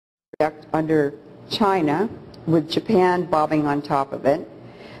under China, with Japan bobbing on top of it.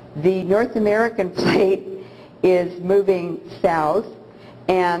 The North American plate is moving south,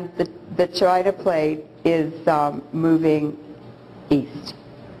 and the China plate is moving east.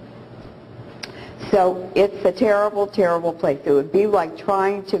 So it's a terrible, terrible place. It would be like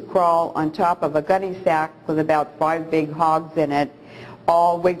trying to crawl on top of a gunny sack with about 5 big hogs in it,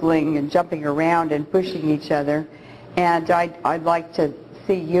 all wiggling and jumping around and pushing each other. And I'd like to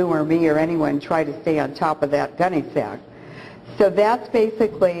see you or me or anyone try to stay on top of that gunny sack. So that's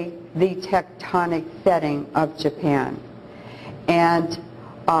basically the tectonic setting of Japan. And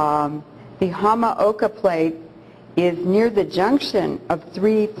the Hamaoka plate is near the junction of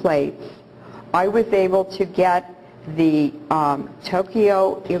 3 plates. I was able to get the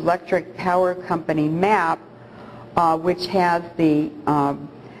Tokyo Electric Power Company map, which has the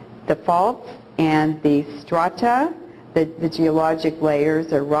faults and the strata, the geologic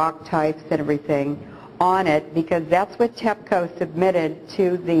layers or rock types and everything on it, because that's what TEPCO submitted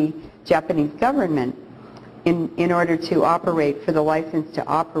to the Japanese government in order to operate, for the license to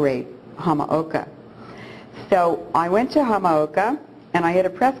operate Hamaoka. So I went to Hamaoka and I had a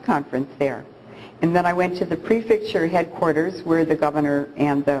press conference there. And then I went to the prefecture headquarters where the governor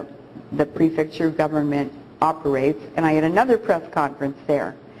and the prefecture government operates, and I had another press conference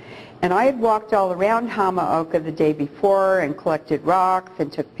there. And I had walked all around Hamaoka the day before and collected rocks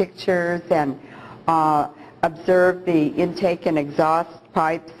and took pictures and observed the intake and exhaust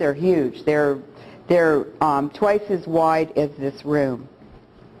pipes. They're huge. They're twice as wide as this room.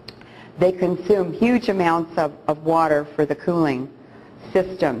 They consume huge amounts of water for the cooling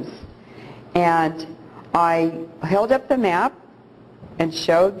systems. And I held up the map and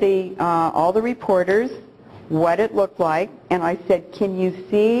showed all the reporters what it looked like, and I said, can you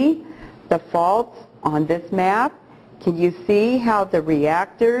see the faults on this map? Can you see how the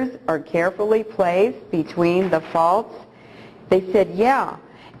reactors are carefully placed between the faults? They said, yeah.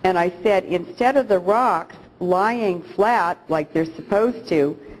 And I said, instead of the rocks lying flat like they're supposed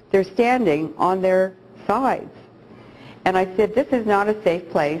to, they're standing on their sides. And I said, this is not a safe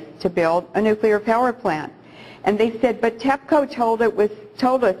place to build a nuclear power plant. And they said, but TEPCO told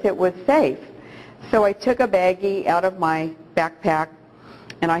us it was safe. So I took a baggie out of my backpack,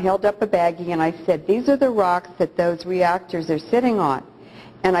 and I held up a baggie, and I said, these are the rocks that those reactors are sitting on.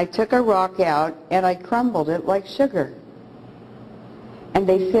 And I took a rock out, and I crumbled it like sugar. And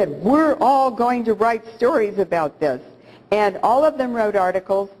they said, we're all going to write stories about this. And all of them wrote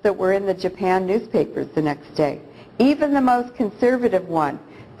articles that were in the Japan newspapers the next day. Even the most conservative one,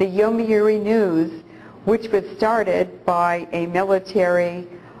 the Yomiuri News, which was started by a military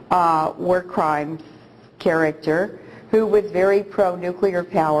war crimes character who was very pro-nuclear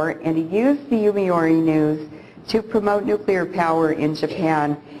power, and he used the Yomiuri News to promote nuclear power in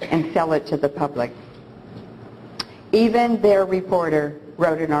Japan and sell it to the public. Even their reporter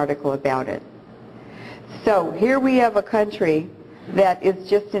wrote an article about it. So here we have a country that is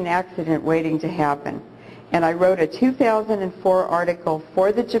just an accident waiting to happen. And I wrote a 2004 article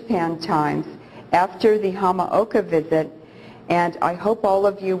for the Japan Times after the Hamaoka visit, and I hope all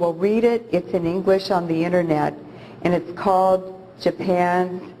of you will read it. It's in English on the internet, and it's called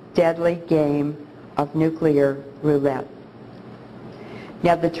Japan's Deadly Game of Nuclear Roulette.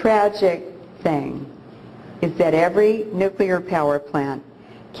 Now the tragic thing is that every nuclear power plant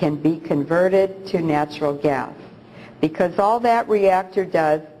can be converted to natural gas, because all that reactor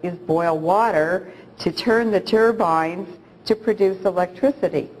does is boil water to turn the turbines to produce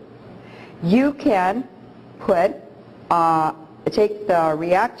electricity. You can take the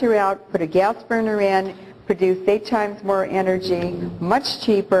reactor out, put a gas burner in, produce 8 times more energy, much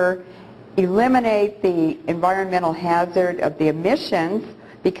cheaper, eliminate the environmental hazard of the emissions,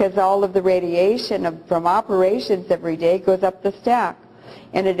 because all of the radiation from operations every day goes up the stack.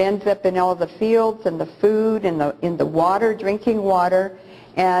 And it ends up in all the fields and the food and in the water, drinking water,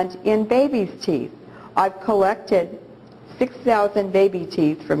 and in babies' teeth. I've collected 6,000 baby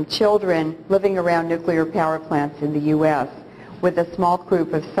teeth from children living around nuclear power plants in the U.S. with a small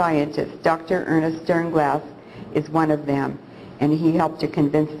group of scientists. Dr. Ernest Sternglass is one of them, and he helped to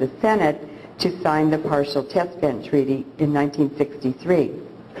convince the Senate to sign the Partial Test Ban Treaty in 1963.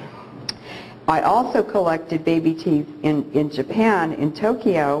 I also collected baby teeth in Japan, in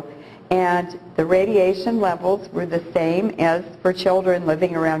Tokyo, and the radiation levels were the same as for children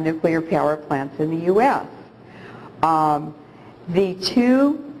living around nuclear power plants in the U.S. The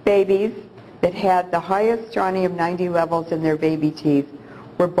 2 babies that had the highest strontium-90 levels in their baby teeth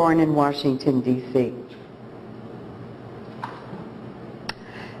were born in Washington, D.C.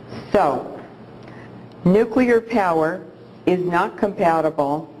 So, nuclear power is not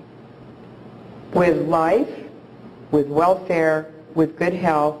compatible with life, with welfare, with good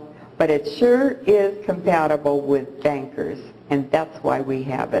health, but it sure is compatible with bankers, and that's why we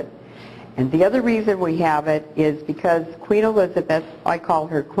have it. And the other reason we have it is because Queen Elizabeth, I call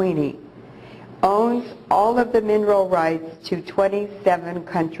her Queenie, owns all of the mineral rights to 27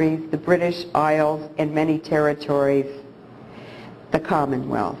 countries, the British Isles, and many territories, the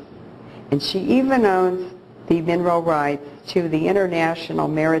Commonwealth. And she even owns the mineral rights to the international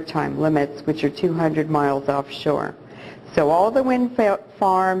maritime limits, which are 200 miles offshore. So all the wind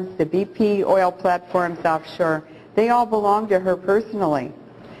farms, the BP oil platforms offshore, they all belong to her personally.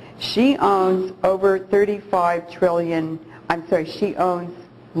 She owns over 35 trillion, I'm sorry, she owns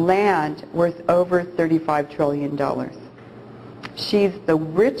land worth over $35 trillion. She's the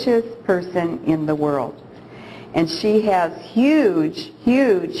richest person in the world. And she has huge,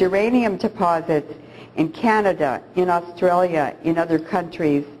 huge uranium deposits in Canada, in Australia, in other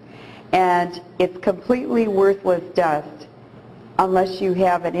countries. And it's completely worthless dust unless you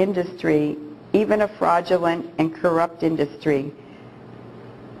have an industry, even a fraudulent and corrupt industry,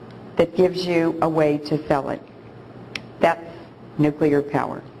 that gives you a way to sell it. That's nuclear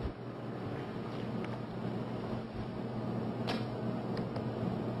power.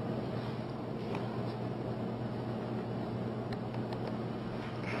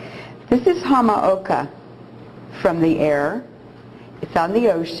 This is Hamaoka from the air. It's on the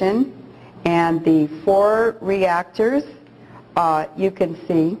ocean, and the 4 reactors you can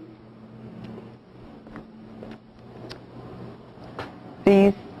see.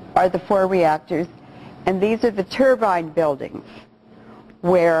 These are the 4 reactors, and these are the turbine buildings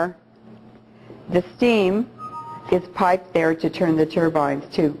where the steam is piped there to turn the turbines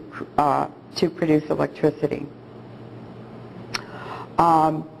to produce electricity.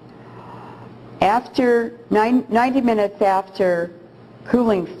 After 90 minutes after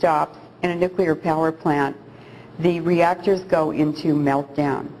cooling stops in a nuclear power plant, the reactors go into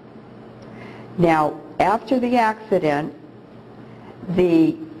meltdown. Now, after the accident,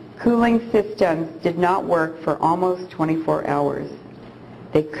 the cooling systems did not work for almost 24 hours.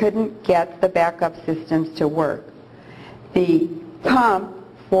 They couldn't get the backup systems to work. The pump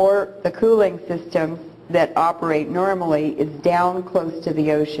for the cooling systems that operate normally is down close to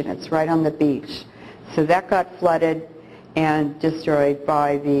the ocean. It's right on the beach. So that got flooded and destroyed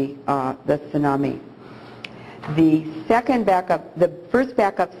by the tsunami. The first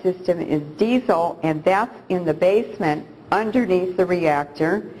backup system is diesel, and that's in the basement underneath the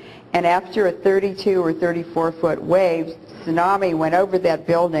reactor. And after a 32 or 34-foot wave, tsunami went over that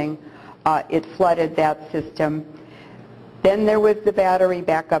building. It flooded that system. Then there was the battery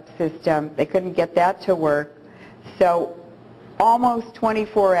backup system. They couldn't get that to work. So almost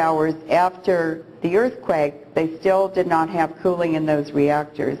 24 hours after the earthquake, they still did not have cooling in those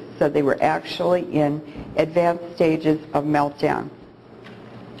reactors. So they were actually in advanced stages of meltdown.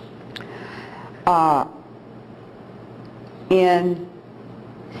 In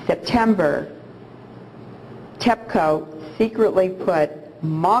September, TEPCO secretly put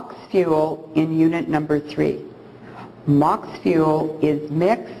MOX fuel in unit number 3. MOX fuel is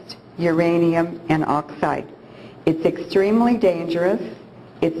mixed uranium and oxide. It's extremely dangerous.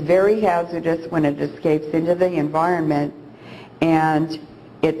 It's very hazardous when it escapes into the environment, and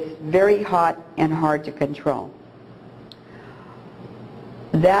it's very hot and hard to control.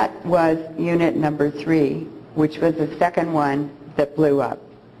 That was unit number 3, which was the second one that blew up.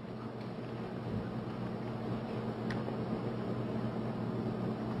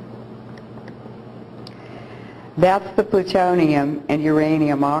 That's the plutonium and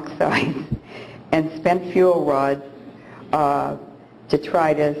uranium oxides and spent fuel rods,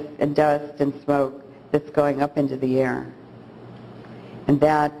 detritus and dust and smoke that's going up into the air. And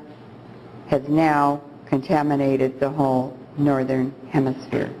that has now contaminated the whole northern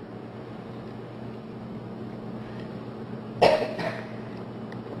hemisphere.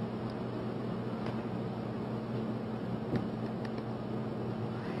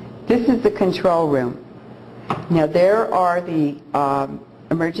 This is the control room. Now there are the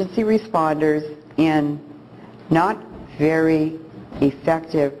emergency responders in not very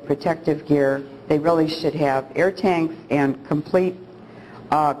effective protective gear. They really should have air tanks and complete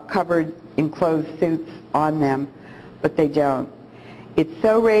covered enclosed suits on them, but they don't. It's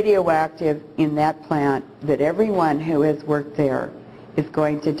so radioactive in that plant that everyone who has worked there is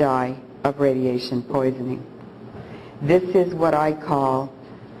going to die of radiation poisoning. This is what I call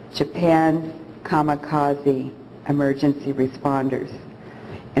Japan's kamikaze emergency responders.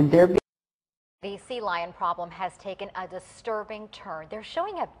 And they're The sea lion problem has taken a disturbing turn. They're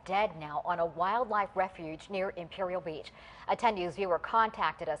showing up dead now on a wildlife refuge near Imperial Beach. A 10 News viewer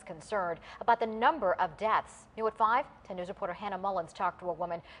contacted us concerned about the number of deaths. New at 5, 10 News reporter Hannah Mullins talked to a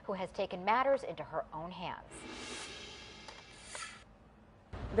woman who has taken matters into her own hands.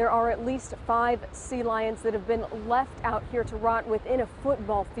 There are at least 5 sea lions that have been left out here to rot within a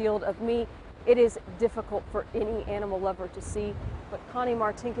football field of me. It is difficult for any animal lover to see, but Connie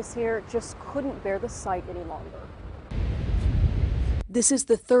Martinkus here just couldn't bear the sight any longer. This is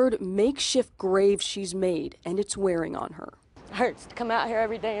the 3rd makeshift grave she's made, and it's wearing on her. It hurts to come out here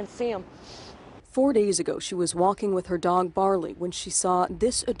every day and see them. 4 days ago, she was walking with her dog Barley when she saw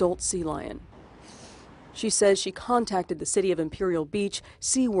this adult sea lion. She says she contacted the city of Imperial Beach,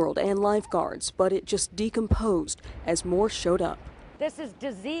 SeaWorld, and lifeguards, but it just decomposed as more showed up. This is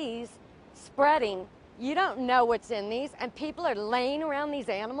disease spreading. You don't know what's in these, and people are laying around these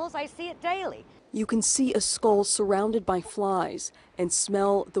animals. I see it daily. You can see a skull surrounded by flies and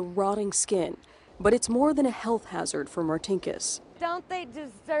smell the rotting skin, but it's more than a health hazard for Martinkus. Don't they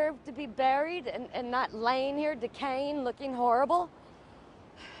deserve to be buried and not laying here decaying, looking horrible?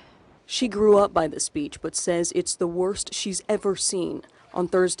 She grew up by this beach, but says it's the worst she's ever seen. On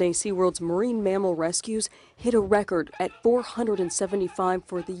Thursday, SeaWorld's marine mammal rescues hit a record at 475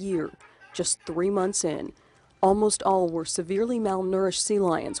 for the year. Just 3 months in, almost all were severely malnourished sea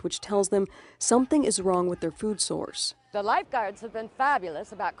lions, which tells them something is wrong with their food source. The lifeguards have been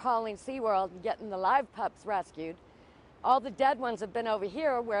fabulous about calling SeaWorld and getting the live pups rescued. All the dead ones have been over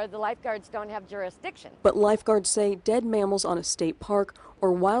here where the lifeguards don't have jurisdiction. But lifeguards say dead mammals on a state park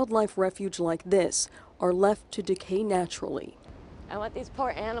or wildlife refuge like this are left to decay naturally. I want these poor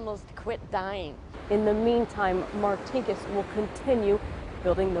animals to quit dying. In the meantime, Martinkus will continue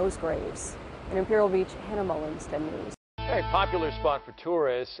building those graves. In Imperial Beach, Hannah Mullins, 10 News. A popular spot for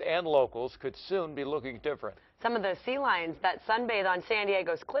tourists and locals could soon be looking different. Some of the sea lions that sunbathe on San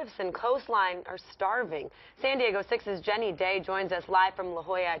Diego's cliffs and coastline are starving. San Diego 6's Jenny Day joins us live from La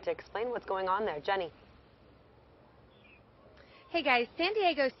Jolla to explain what's going on there. Jenny. Hey guys, San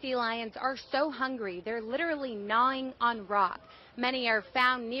Diego sea lions are so hungry, they're literally gnawing on rock. Many are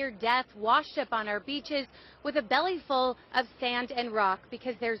found near death, washed up on our beaches with a belly full of sand and rock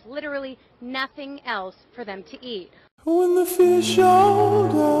because there's literally nothing else for them to eat. When the fish all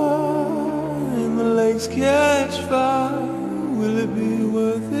die and the lakes catch fire, will it be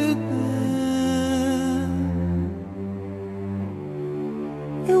worth it then?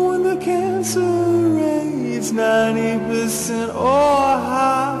 And when the cancer rate's 90% or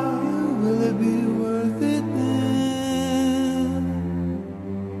higher, will it be worth it then?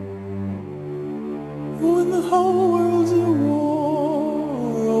 When the whole world's at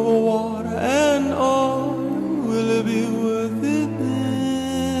war over water and oil, will it be worth it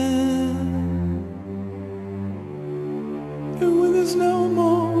then? And when there's no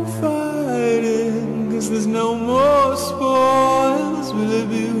more fighting, 'cause there's no more spoils, will it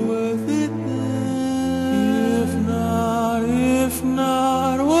be worth it then? If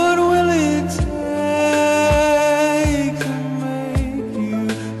not, what will it take to make you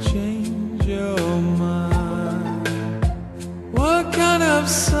change your mind? What kind of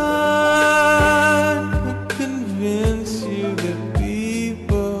sign could convince you that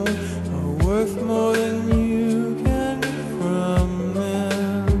people are worth more than you can get from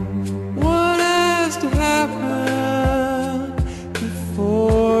them? What has to happen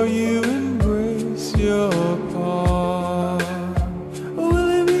before you embrace your part? Or will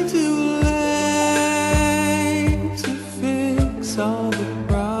it be too late to fix all the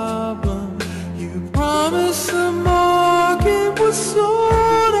problems? You promised the market was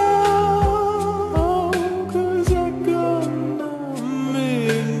sold out, 'cause economic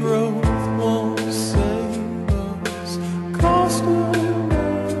growth won't save us. Cost of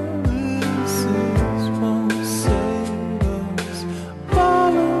illnesses won't save us.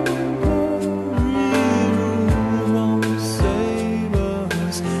 Voluntary rules won't save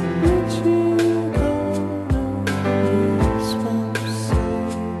us. Rich economics won't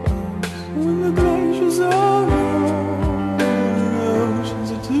save us. When the glaciers are gone and the oceans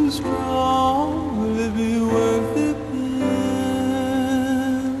are too strong, will it be worth it then?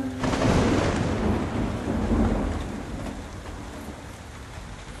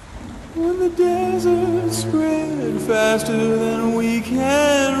 When the deserts spread faster than